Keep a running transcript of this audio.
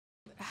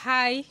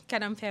Hi,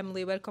 KANAM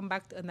family. Welcome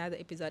back to another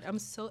episode. I'm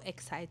so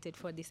excited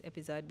for this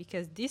episode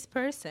because this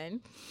person,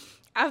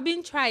 I've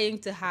been trying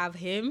to have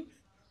him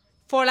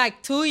for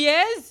like 2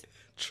 years,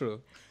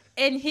 True.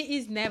 and he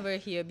is never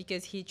here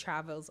because he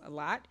travels a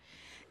lot.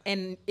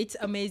 And it's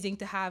amazing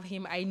to have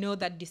him. I know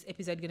that this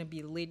episode is gonna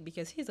be lit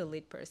because he's a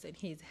lit person.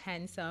 He's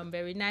handsome,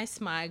 very nice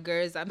smile,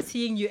 girls. I'm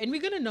seeing you, and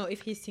we're gonna know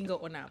if he's single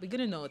or not. We're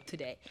gonna know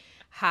today.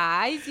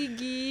 Hi,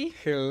 Ziggy.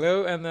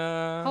 Hello, How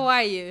Anna.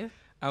 are you?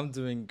 I'm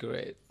doing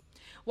great.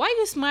 Why are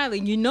you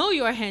smiling? You know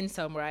you're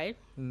handsome, right?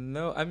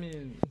 No, I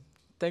mean,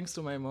 thanks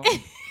to my mom.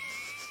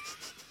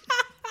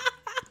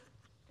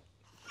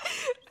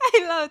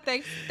 I love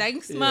thanks,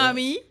 Yeah.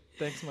 mommy.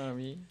 Thanks,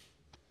 mommy.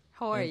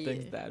 How are And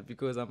thanks, you? dad,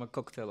 because I'm a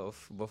cocktail of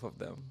both of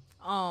them.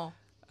 Oh,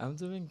 I'm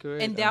doing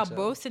great, and they are Angel.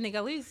 both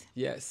Senegalese.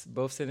 Yes,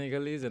 both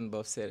Senegalese and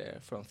both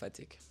Serer from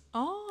Fatik.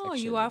 Oh,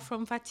 you Actually. are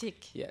from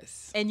Fatik,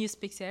 Yes. and you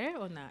speak Serer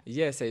or not?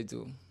 Yes, I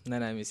do.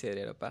 Nana mi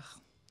Serer pa.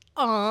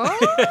 Oh,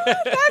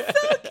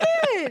 that's so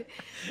good.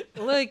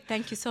 Look,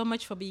 thank you so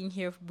much for being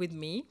here with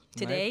me My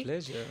today.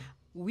 pleasure.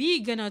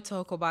 We're gonna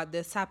talk about the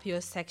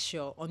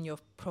sapiosexual on your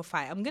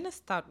profile. I'm gonna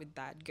start with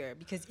that girl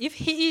because if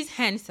he is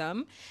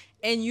handsome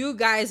and you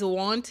guys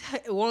want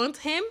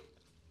him,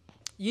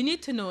 you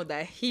need to know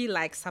that he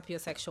likes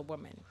sapiosexual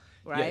women,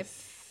 right?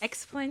 Yes.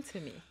 Explain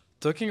to me.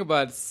 Talking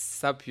about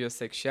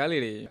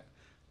sapiosexuality,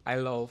 I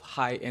love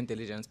high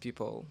intelligence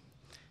people,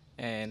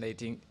 and I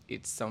think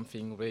it's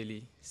something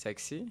really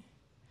sexy.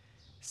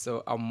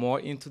 So I'm more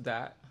into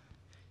that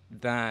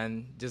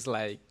than just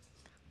like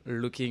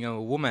looking at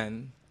a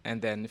woman and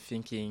then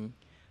thinking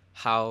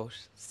how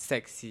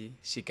sexy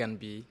she can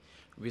be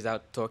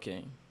without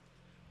talking.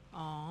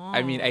 Oh,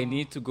 I mean, I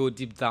need to go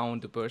deep down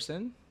the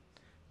person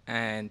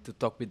and to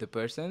talk with the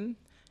person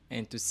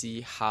and to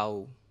see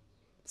how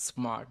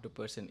smart the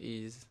person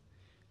is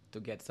to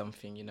get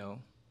something,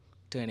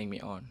 turning me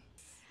on.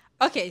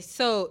 okay.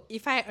 So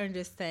if I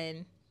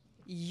understand,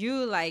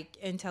 you like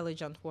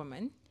intelligent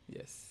women,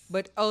 Yes.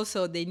 but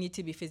also they need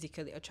to be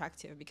physically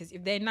attractive because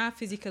if they're not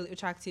physically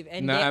attractive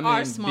and No, they I are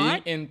mean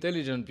smart, being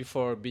intelligent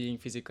before being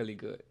physically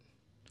good.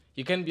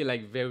 You can be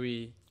like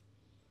very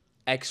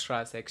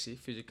extra sexy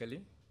physically,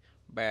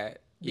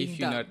 but being if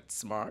you're dumb. not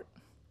smart,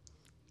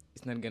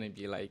 it's not gonna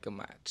be like a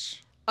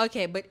match.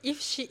 Okay, but if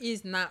she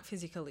is not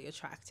physically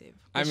attractive,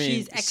 I but mean,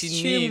 she's she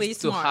extremely needs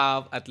to smart.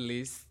 have at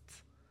least,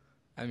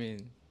 I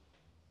mean,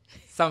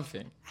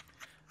 something.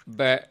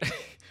 But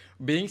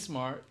being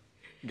smart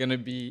gonna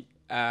be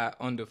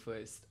on the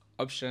first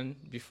option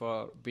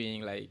before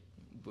being like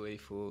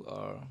beautiful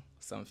or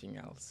something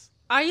else.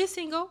 Are you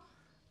single?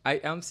 I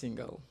am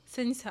single.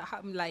 Since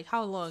like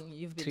how long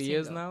you've been 3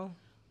 years single? now.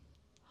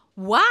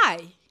 Why?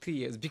 3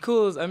 years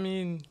because I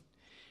mean,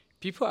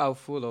 people are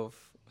full of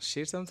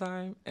shit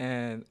sometimes,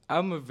 and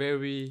I'm a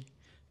very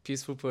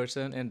peaceful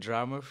person and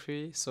drama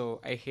free.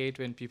 So I hate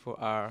when people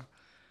are,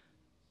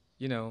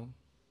 you know,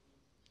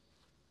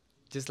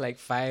 just like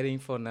fighting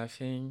for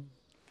nothing.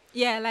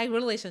 Yeah, like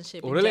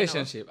relationship in general.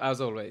 Relationship as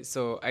always.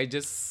 So I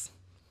just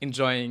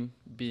enjoying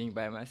being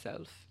by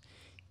myself,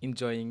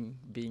 enjoying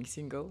being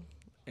single,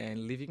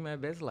 and living my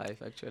best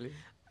life actually.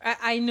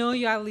 I know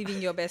you are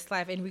living your best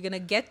life, and we're gonna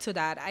get to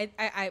that.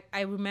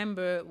 I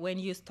remember when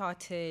you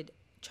started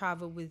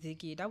travel with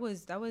Ziggy. That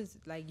was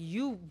like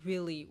you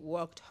really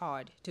worked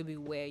hard to be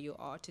where you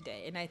are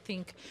today. And I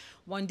think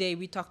one day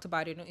we talked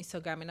about it on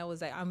Instagram, and I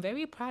was like, I'm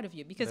very proud of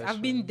you because That's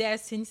I've been true. there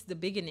since the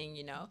beginning.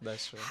 You know,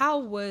 That's true. how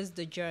was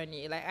the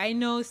journey? Like I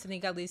know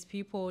Senegalese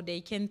people, they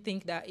can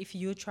think that if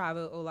you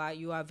travel a lot,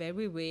 you are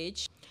very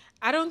rich.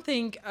 I don't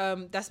think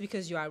that's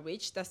because you are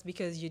rich. That's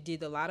because you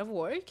did a lot of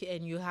work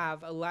and you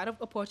have a lot of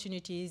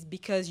opportunities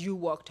because you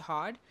worked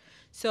hard.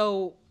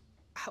 So,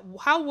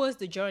 how was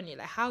the journey?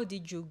 Like, how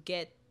did you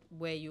get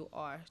where you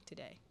are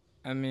today?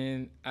 I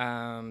mean,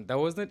 that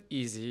was not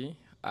easy,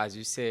 as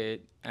you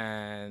said.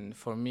 And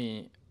for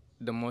me,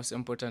 the most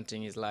important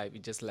thing is life.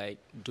 It's just like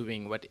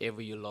doing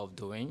whatever you love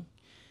doing.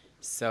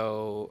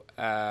 So,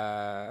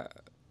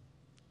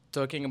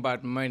 talking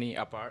about money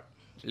apart,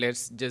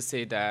 let's just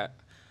say that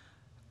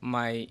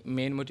my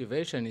main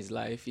motivation is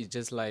life is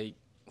just like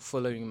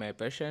following my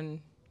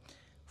passion,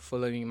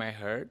 following my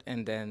heart,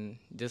 and then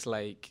just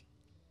like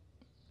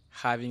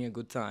having a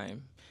good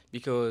time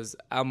because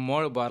I'm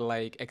more about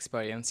like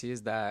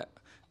experiences that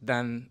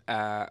than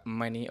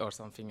money or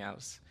something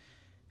else.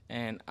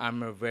 And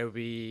I'm a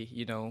very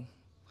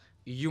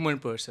human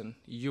person,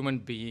 human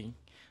being,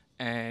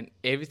 and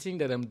everything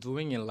that I'm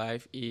doing in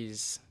life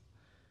is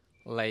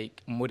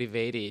like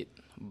motivated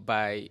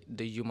by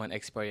the human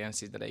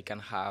experiences that I can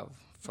have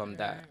from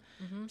that.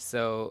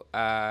 So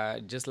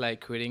just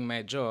like quitting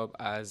my job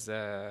as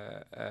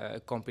a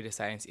computer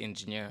science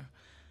engineer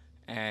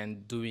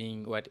and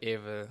doing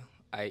whatever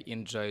I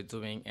enjoy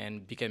doing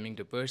and becoming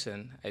the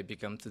person I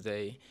become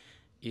today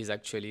is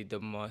actually the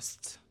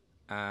most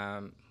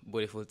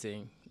beautiful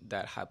thing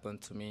that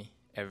happened to me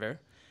ever.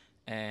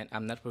 And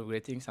I'm not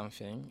regretting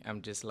something.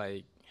 I'm just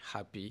like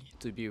happy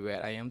to be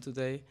where I am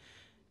today.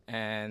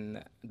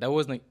 And that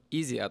wasn't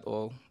easy at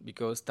all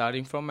because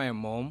starting from my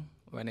mom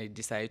when I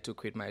decided to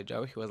quit my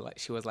job,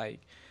 she was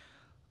like,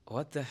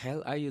 "What the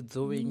hell are you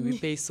doing? We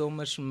pay so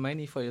much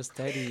money for your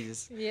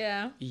studies.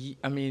 Yeah.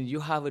 I mean, you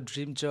have a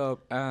dream job.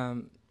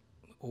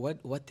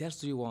 What else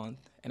do you want?"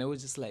 And I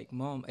was just like,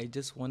 "Mom, I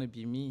just want to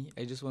be me.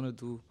 I just want to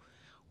do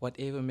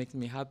whatever makes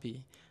me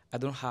happy. I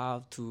don't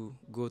have to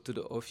go to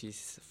the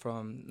office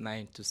from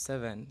 9 to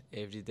 7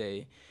 every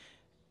day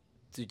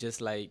to just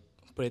like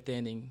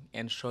pretending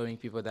and showing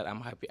people that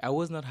I'm happy. I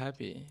was not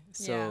happy. Yeah.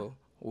 So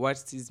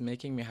what is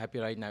making me happy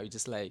right now is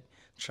just like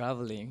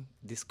traveling,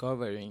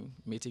 discovering,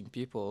 meeting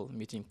people,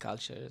 meeting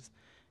cultures,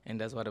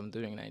 and that's what I'm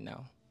doing right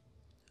now.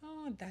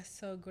 Oh, that's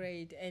so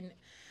great. And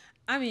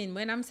I mean,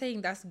 when I'm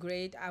saying that's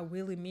great, I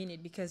really mean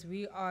it because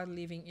we are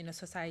living in a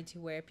society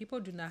where people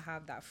do not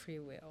have that free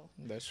will.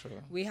 That's true.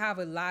 We have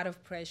a lot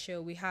of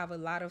pressure. We have a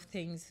lot of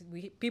things.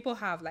 We people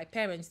have like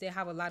parents. They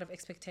have a lot of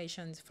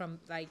expectations from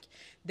like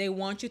they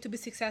want you to be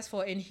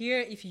successful. And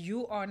here, if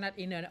you are not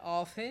in an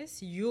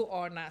office, you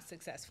are not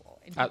successful.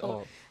 And At people,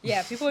 all.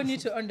 yeah, people need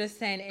to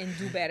understand and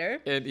do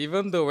better. And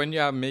even though when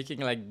you are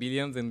making like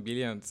billions and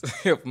billions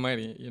of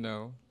money,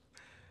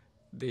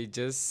 they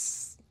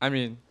just, I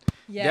mean,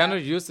 they are Yeah,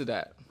 not used to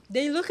that.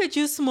 they look at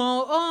you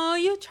small. Oh,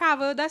 you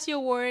travel. That's your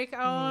work.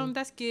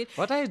 That's good.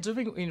 What are you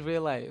doing in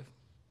real life?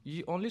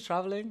 You only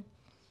traveling?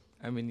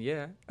 I mean,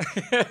 yeah.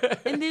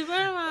 And they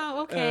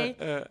well,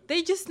 okay.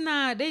 They just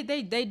not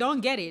they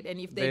don't get it. And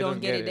if they, don't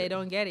get it, they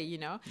don't get it.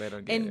 They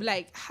don't get And it.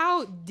 like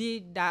how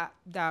did that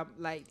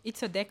like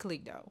it's a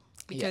declic though.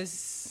 Because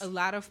Yes. a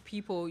lot of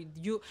people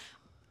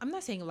I'm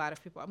not saying a lot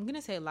of people, I'm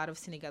gonna say a lot of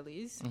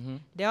Senegalese, Mm-hmm.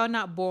 they are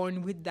not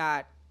born with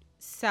that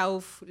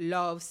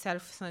self-love,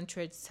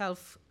 self-centered,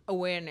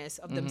 self-awareness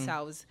of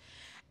themselves.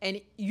 And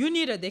you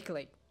need a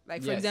declic.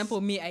 Like, for Yes. example,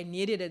 me, I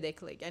needed a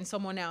declic, and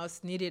someone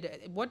else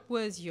needed what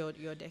was your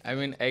declic? I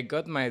mean, I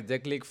got my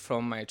declic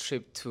from my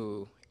trip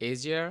to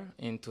Asia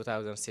in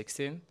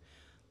 2016.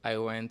 I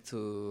went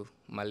to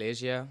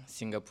Malaysia,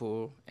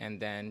 Singapore,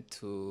 and then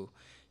to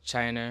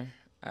China,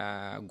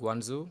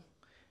 Guangzou.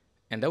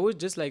 And that was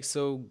just like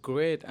so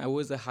great. I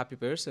was a happy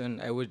person.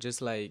 I was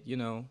just like,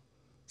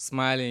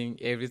 smiling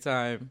every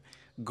time,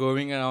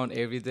 going around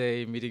every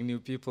day, meeting new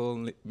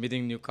people,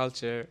 meeting new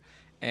culture.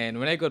 And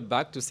when I got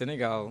back to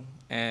Senegal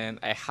and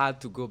I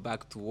had to go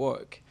back to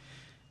work,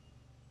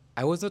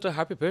 I was not a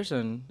happy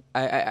person.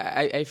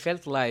 I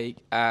felt like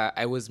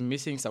I was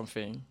missing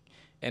something,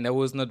 and I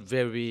was not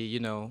very,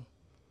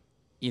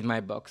 in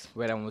my box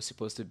where I was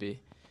supposed to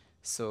be.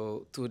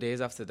 So 2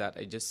 days after that,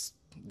 I just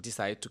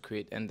decided to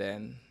quit, and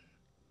then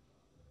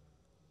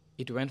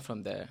it went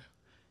from there.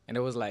 And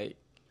I was like,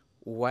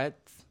 what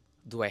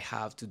do I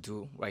have to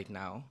do right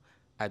now?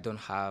 I don't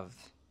have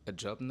a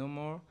job no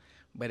more,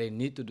 but I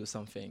need to do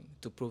something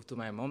to prove to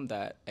my mom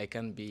that I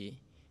can be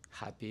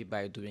happy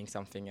by doing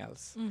something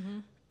else.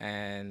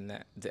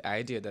 And the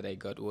idea that I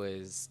got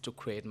was to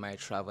create my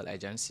travel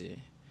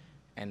agency,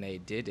 and I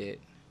did it,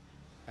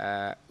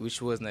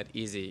 which was not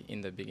easy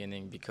in the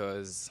beginning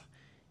because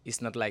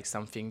it's not like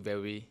something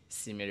very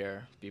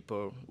similar.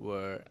 People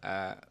were,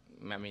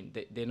 I mean,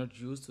 they're not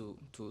used to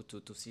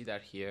see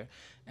that here.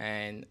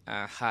 And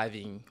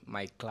having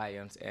my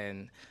clients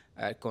and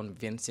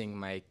convincing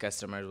my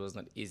customers was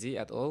not easy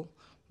at all.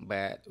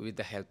 But with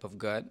the help of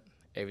God,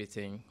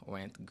 everything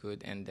went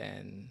good. And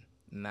then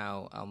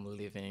now I'm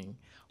living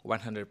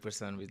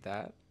 100% with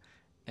that.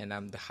 And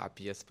I'm the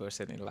happiest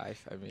person in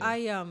life. I mean, I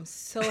am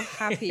so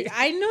happy.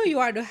 I know you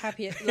are the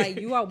happiest. Like,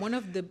 you are one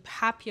of the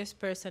happiest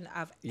person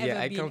I've yeah, ever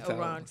I been can tell.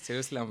 around.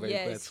 Seriously, I'm very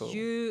Yes, grateful.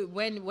 you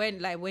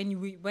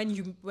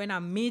when I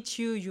meet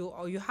you,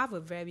 you have a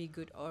very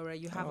good aura.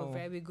 You have a Oh,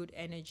 very good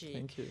energy.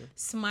 thank you.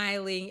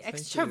 Smiling, you.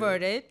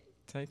 extroverted.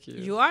 Thank you.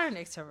 You are an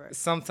extrovert.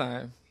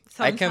 Sometimes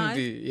I can Sometimes.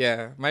 be,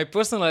 yeah. My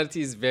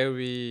personality is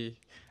very,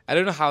 I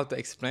don't know how to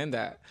explain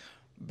that,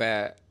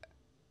 but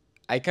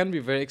I can be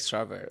very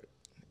extrovert,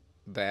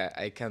 but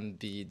I can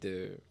be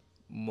the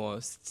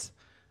most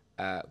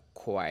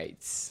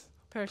quiet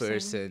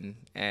person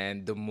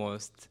and the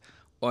most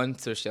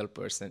unsocial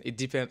person. It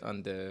depends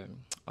on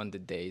the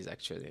days,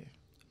 actually.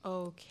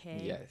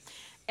 Okay. Yes.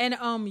 And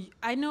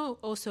I know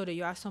also that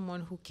you are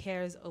someone who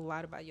cares a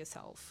lot about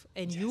yourself,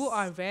 and you Yes.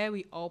 are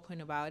very open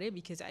about it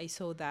because I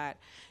saw that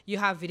you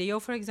have video,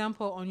 for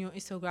example, on your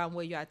Instagram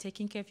where you are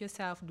taking care of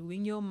yourself,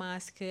 doing your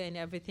mask and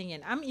everything.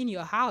 And I'm in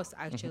your house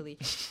actually,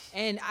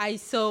 and I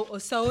saw a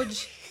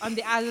Soj on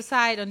the other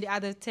side, on the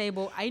other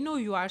table. I know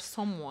you are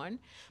someone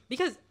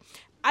because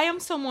I am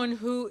someone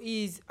who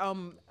is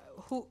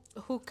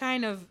who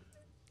kind of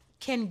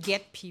can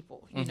get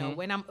people.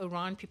 When I'm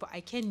around people, I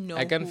can know.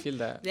 I can feel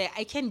that. Like,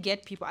 I can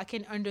get people. I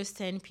can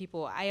understand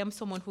people. I am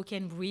someone who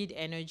can read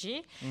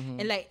energy,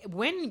 and like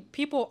when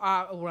people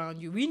are around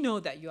you, we know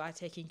that you are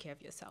taking care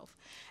of yourself,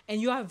 and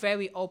you are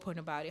very open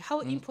about it. How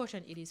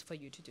important it is for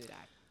you to do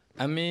that?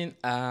 I mean,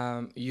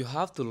 you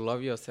have to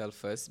love yourself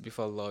first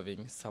before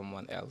loving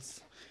someone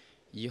else.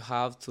 You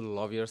have to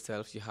love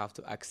yourself. You have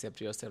to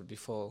accept yourself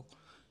before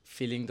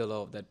feeling the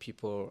love that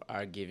people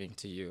are giving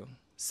to you.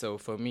 So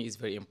for me, it's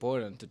very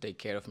important to take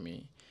care of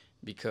me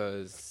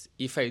because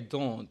if I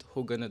don't,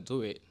 who gonna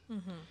do it?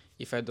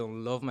 if I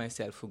don't love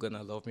myself, who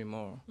gonna love me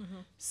more?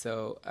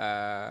 So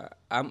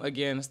I'm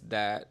against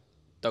that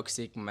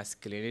toxic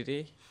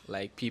masculinity.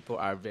 Like people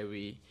are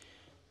very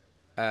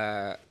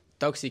uh,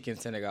 toxic in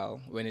Senegal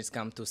when it's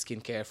come to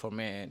skincare for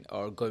men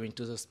or going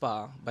to the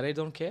spa, but I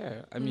don't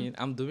care. I mean,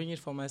 I'm doing it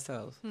for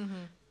myself,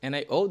 and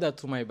I owe that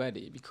to my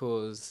body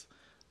because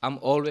I'm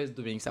always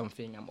doing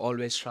something. I'm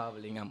always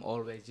traveling. I'm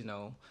always,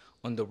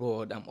 on the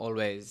road. I'm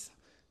always.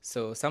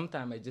 So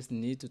sometimes I just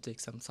need to take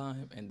some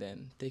time and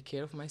then take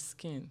care of my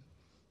skin,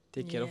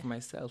 take care Yeah. of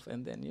myself,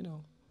 and then.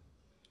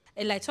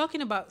 And like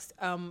talking about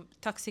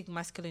toxic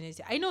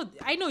masculinity, I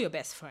know your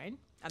best friend.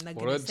 I'm not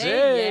gonna Bro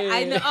say, yeah,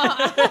 I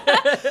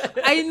know.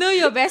 J. I know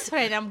your best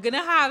friend. I'm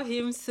gonna have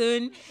him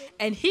soon,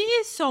 and he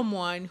is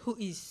someone who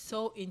is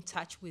so in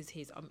touch with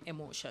his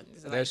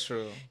emotions. Like, That's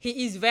true.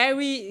 he is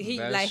very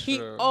That's he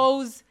true.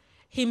 owes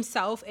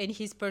himself and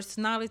his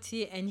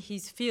personality and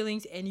his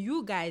feelings, and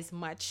you guys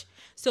match.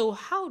 So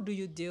how do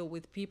you deal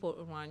with people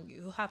around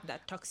you who have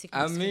that toxic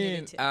I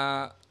mean, masculinity?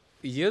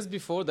 years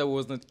before that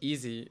was not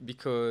easy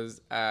because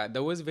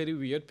that was very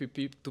weird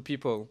to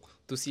people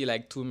to see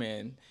like two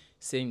men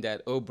saying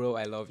that, oh bro,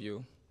 I love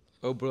you,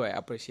 oh bro, I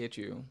appreciate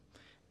you,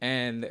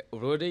 and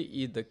Rode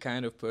is the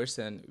kind of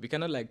person we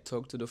cannot like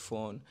talk to the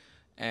phone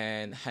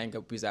and hang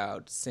up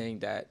without saying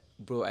that,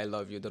 bro, I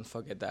love you, don't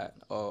forget that,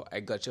 or I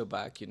got your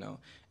back.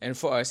 And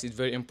for us, it's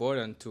very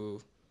important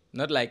to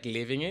not like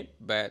living it,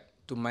 but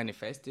to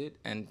manifest it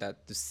and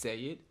that to say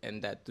it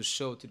and that to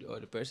show to the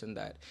other person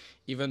that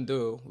even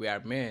though we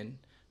are men,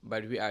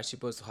 but we are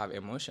supposed to have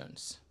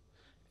emotions.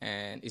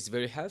 And it's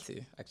very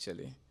healthy,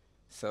 actually.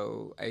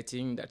 So I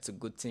think that's a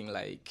good thing,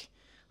 like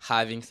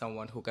having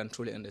someone who can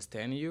truly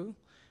understand you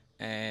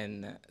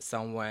and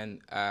someone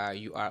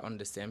you are on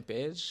the same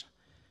page.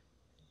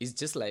 It's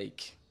just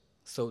like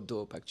so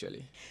dope,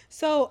 actually.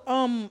 So,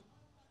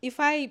 if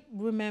I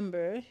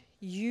remember,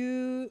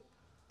 you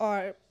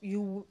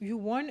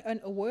won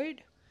an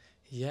award.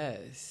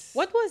 Yes.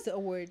 What was the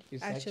award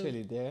It's actually?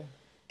 actually there.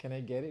 Can I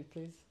get it,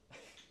 please?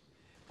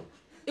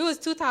 It was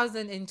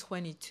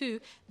 2022.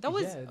 That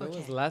was Yeah, that okay.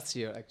 was last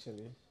year,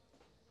 actually.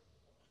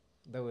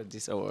 That was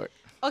this award.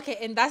 Okay,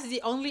 and that's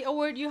the only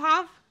award you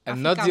have?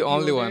 And not the Africa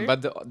only one,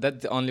 Builder. but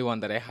that's the only one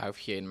that I have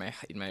here in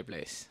my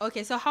place.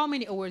 Okay, so how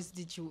many awards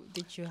did you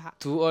have?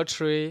 2 or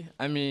 3.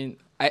 I mean,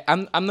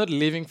 I'm not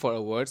living for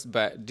awards,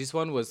 but this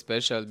one was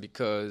special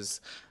because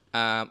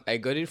I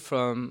got it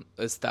from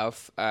a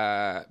staff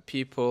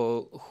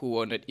people who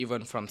were not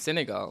even from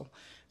Senegal.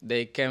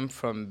 They came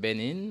from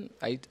Benin,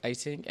 I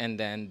think, and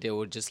then they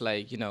were just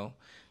like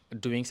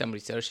doing some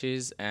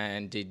researches,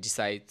 and they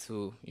decide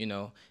to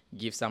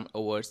give some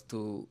awards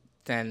to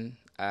 10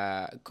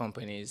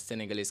 companies,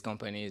 Senegalese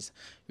companies,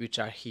 which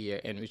are here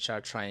and which are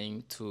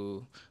trying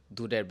to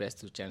do their best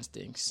to change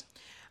things.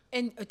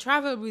 And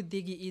Travel with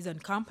Diggy is on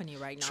company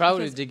right now. Travel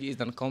because- with Ziggy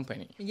is a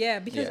company. Yeah,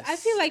 because I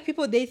Yes. feel like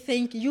people they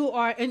think you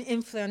are an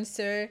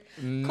influencer,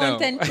 No.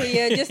 content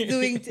creator, just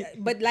doing,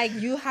 but like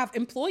you have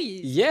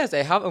employees. Yes,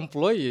 I have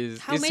employees.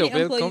 How It's many a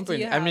real employees do company.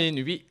 you I have?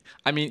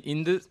 mean,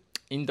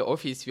 in the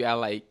office we are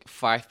like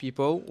 5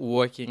 people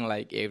working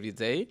like every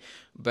day,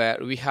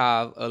 but we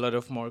have a lot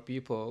of more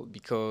people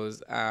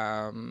because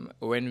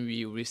when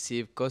we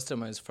receive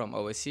customers from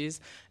overseas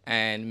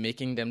and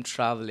making them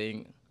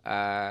traveling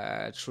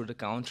through the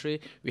country,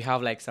 we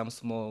have like some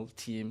small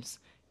teams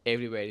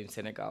everywhere in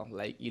Senegal,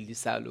 like Ile du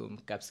Saloum,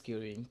 Cap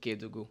Skirring,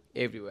 Kédougou,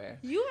 everywhere.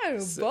 You are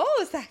So-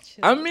 both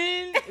actually. I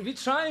mean, we're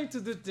trying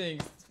to do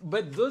things,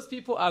 but those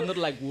people are not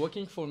like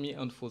working for me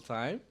on full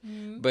time,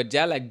 but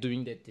they're like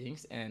doing their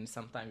things, and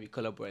sometimes we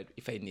collaborate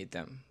if I need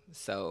them.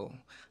 So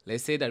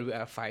let's say that we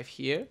are 5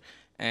 here,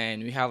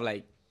 and we have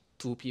like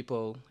 2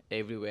 people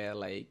everywhere.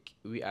 Like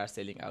we are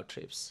selling our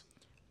trips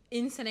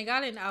In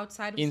Senegal and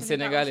outside of in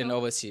Senegal and also?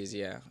 overseas.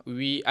 Yeah,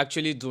 we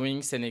actually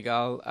doing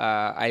Senegal,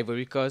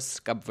 Ivory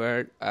Coast, Cape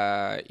Verde,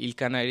 Île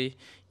Canary.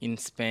 In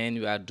Spain,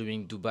 we are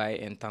doing Dubai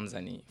and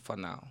Tanzania for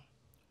now.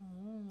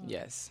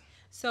 Yes.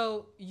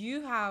 So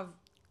you have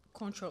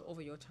control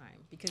over your time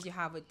because you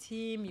have a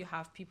team, you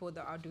have people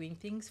that are doing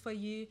things for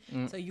you.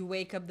 So you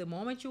wake up the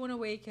moment you want to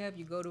wake up,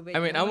 you go to bed. I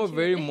mean, the I'm a moment you-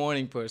 very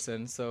morning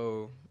person,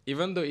 so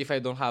even though if I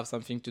don't have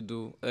something to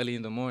do early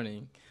in the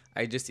morning,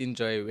 I just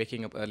enjoy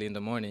waking up early in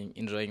the morning,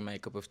 enjoying my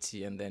cup of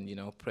tea, and then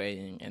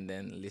praying, and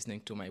then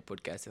listening to my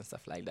podcast and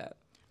stuff like that.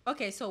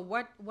 Okay, so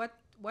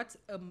what's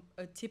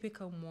a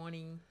typical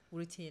morning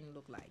routine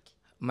look like?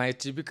 My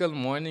typical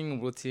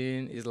morning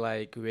routine is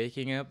like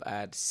waking up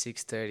at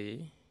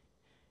 6:30,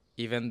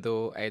 even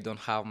though I don't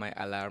have my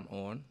alarm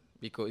on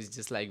because it's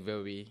just like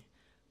very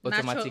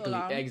Natural automatically.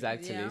 alarm,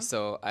 Exactly. yeah.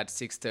 So at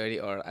 6:30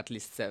 or at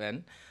least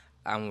 7,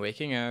 I'm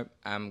waking up.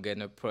 I'm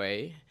gonna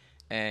pray.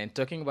 And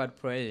talking about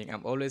praying,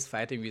 I'm always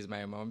fighting with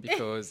my mom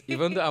because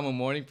even though I'm a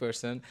morning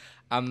person,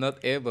 I'm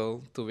not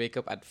able to wake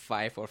up at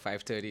 5 or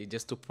 5:30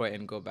 just to pray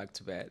and go back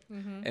to bed.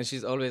 And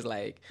she's always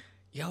like,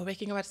 "You're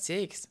waking up at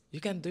 6. You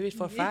can do it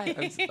for 5."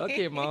 I'm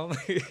okay, mom,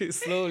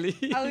 slowly.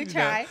 I will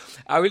try.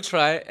 I will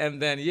try, and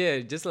then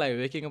just like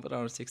waking up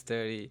around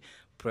 6:30,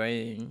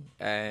 praying,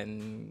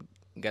 and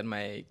get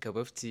my cup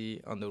of tea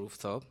on the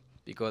rooftop,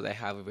 because I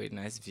have a very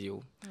nice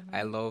view.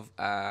 I love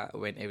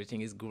when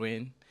everything is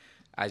green.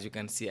 As you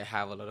can see, I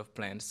have a lot of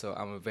plants, so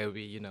I'm a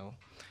very,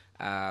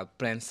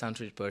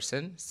 plant-centered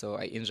person. So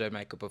I enjoy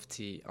my cup of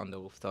tea on the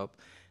rooftop.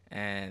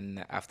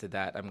 And after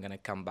that, I'm gonna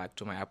come back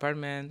to my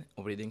apartment,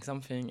 reading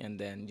something, and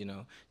then,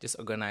 just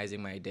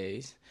organizing my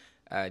days,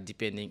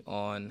 depending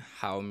on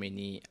how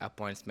many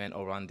appointments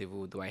or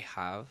rendezvous do I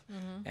have,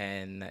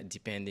 and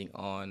depending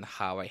on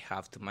how I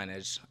have to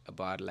manage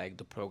about like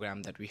the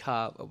program that we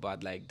have,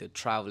 about like the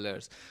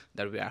travelers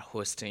that we are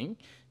hosting,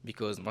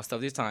 because most of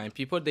the time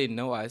people they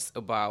know us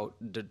about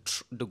the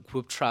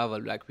group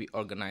travel like we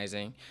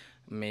organizing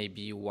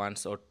maybe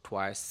once or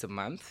twice a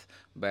month,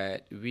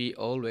 but we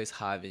always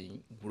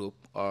having group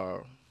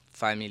or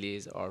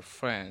families or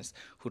friends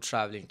who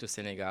traveling to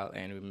Senegal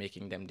and we're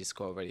making them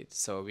discover it.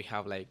 So we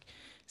have like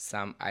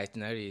some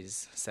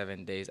itineraries,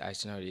 7 days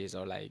itineraries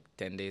or like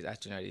 10 days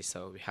itineraries.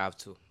 So we have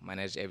to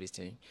manage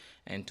everything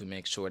and to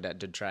make sure that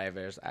the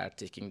drivers are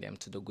taking them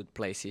to the good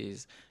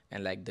places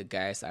and like the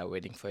guys are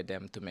waiting for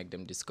them to make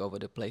them discover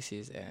the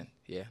places. And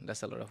yeah,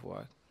 that's a lot of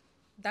work.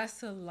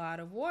 That's a lot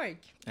of work.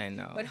 I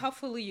know. But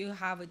hopefully you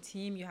have a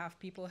team, you have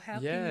people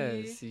helping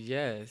you. Yes,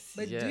 yes,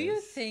 But yes. do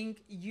you think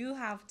you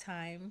have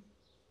time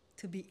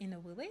to be in a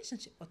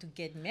relationship or to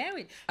get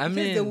married? I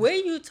Because the mean-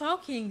 way you're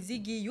talking,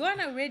 Ziggy, you are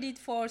not ready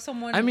for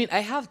someone. I mean, I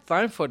have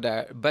time for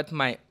that, but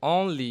my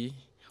only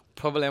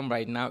problem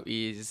right now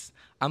is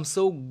I'm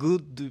so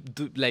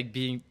good like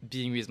being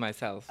with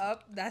myself.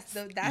 That's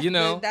the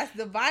that's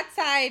the bad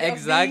side.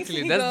 Exactly. Of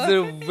being That's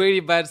single. the very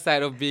bad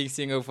side of being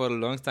single for a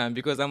long time,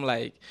 because I'm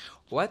like,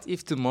 what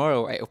if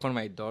tomorrow I open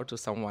my door to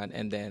someone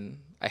and then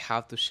I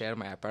have to share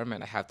my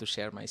apartment, I have to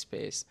share my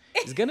space?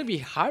 It's gonna be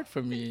hard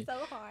for me. So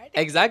hard.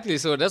 Exactly.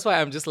 So that's why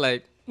I'm just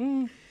like,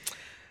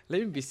 let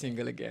me be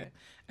single again.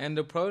 And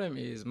the problem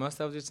is, most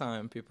of the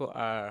time, people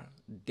are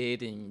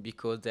dating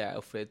because they are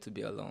afraid to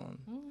be alone.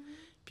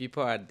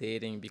 People are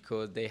dating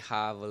because they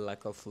have a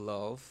lack of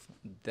love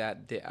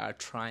that they are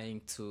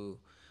trying to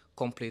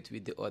complete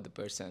with the other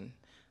person.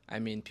 I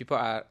mean, people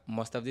are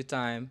most of the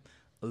time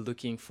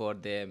looking for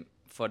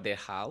their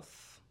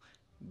health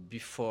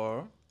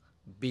before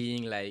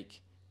being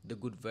like the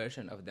good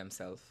version of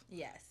themselves.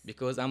 Yes.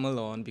 Because I'm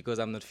alone, because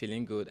I'm not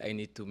feeling good, I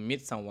need to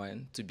meet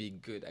someone to be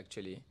good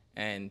actually.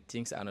 And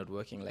things are not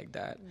working like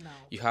that. No.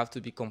 You have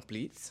to be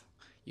complete.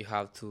 You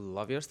have to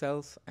love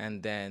yourself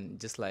and then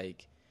just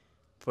like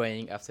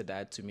praying after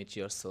that to meet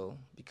your soul,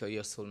 because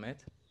your soulmate,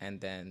 and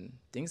then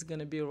things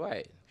gonna be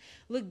right.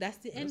 Look, that's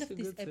the end That's of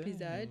a this good thing.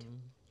 episode.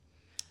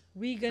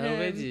 We're gonna.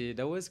 Already,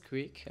 that was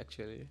quick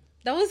actually.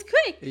 That was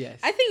quick. Yes.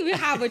 I think we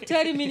have a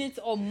 30 minutes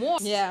or more.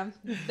 Yeah.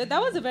 But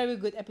that was a very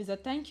good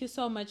episode. Thank you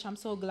so much. I'm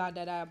so glad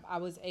that I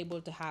was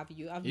able to have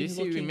you. I've You been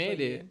see, we looking made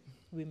for it. you.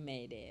 We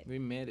made it. We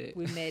made it.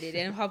 We made it.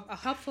 And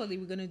hopefully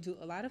we're going to do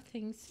a lot of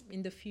things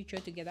in the future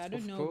together. I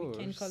don't Of know. We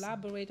can course.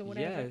 collaborate or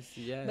whatever. Yes,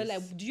 yes. But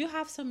like, do you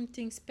have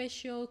something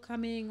special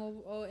coming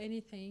or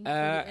anything? For the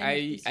end of I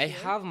this I year?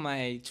 have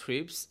my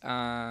trips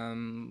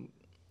in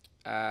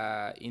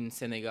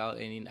Senegal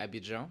and in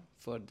Abidjan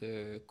for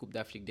the Coupe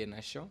d'Afrique des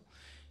Nations.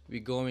 We're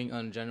going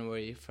on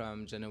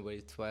from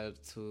January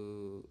 12th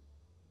to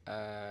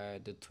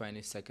the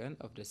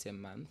 22nd of the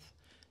same month,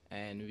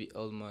 and we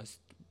almost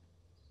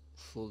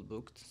full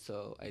booked.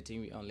 So I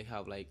think we only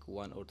have like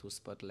 1 or 2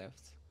 spots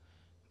left.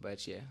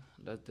 But yeah,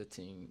 that's the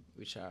thing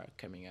which are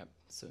coming up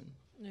soon.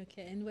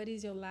 Okay, and what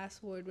is your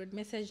last word? What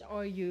message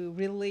are you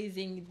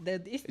releasing?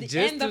 It's the Just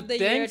end to of the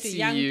year thanks to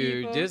young you,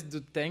 people. just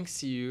to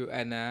thanks you,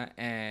 Anna,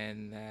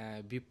 and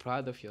be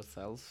proud of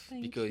yourself,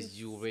 Thank because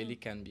you you so- really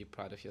can be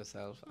proud of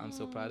yourself. I'm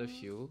so proud of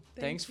you.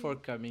 thank Thanks you. for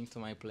coming to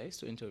my place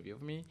to interview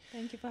me.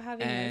 Thank you for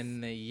having us.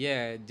 And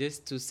yeah,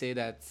 just to say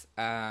that,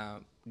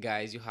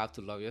 guys, you have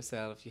to love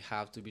yourself. You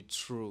have to be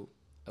true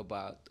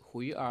about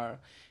who you are,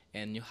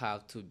 and you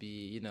have to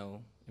be,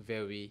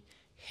 very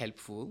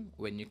helpful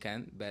when you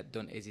can, but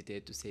don't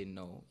hesitate to say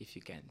no if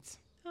you can't.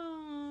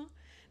 Aw,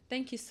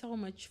 thank you so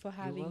much for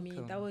having me.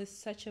 welcome. That was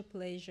such a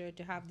pleasure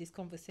to have this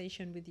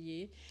conversation with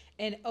you,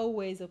 and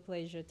always a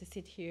pleasure to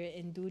sit here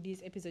and do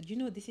this episode.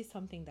 This is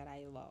something that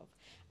I love.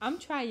 I'm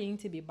trying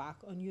to be back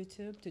on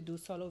YouTube to do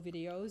solo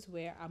videos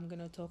where I'm going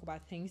to talk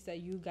about things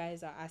that you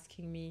guys are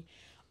asking me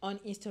on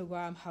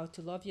Instagram, how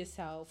to love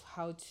yourself,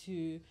 how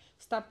to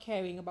stop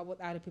caring about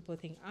what other people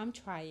think. I'm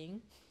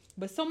trying.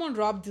 But someone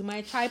robbed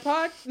my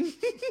tripod.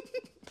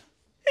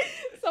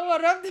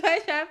 Someone robbed my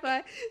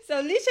tripod. So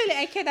literally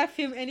I cannot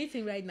film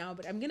anything right now,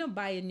 but I'm going to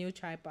buy a new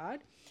tripod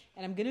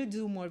and I'm going to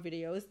do more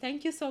videos.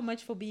 Thank you so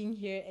much for being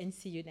here, and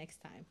see you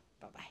next time.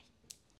 Bye-bye.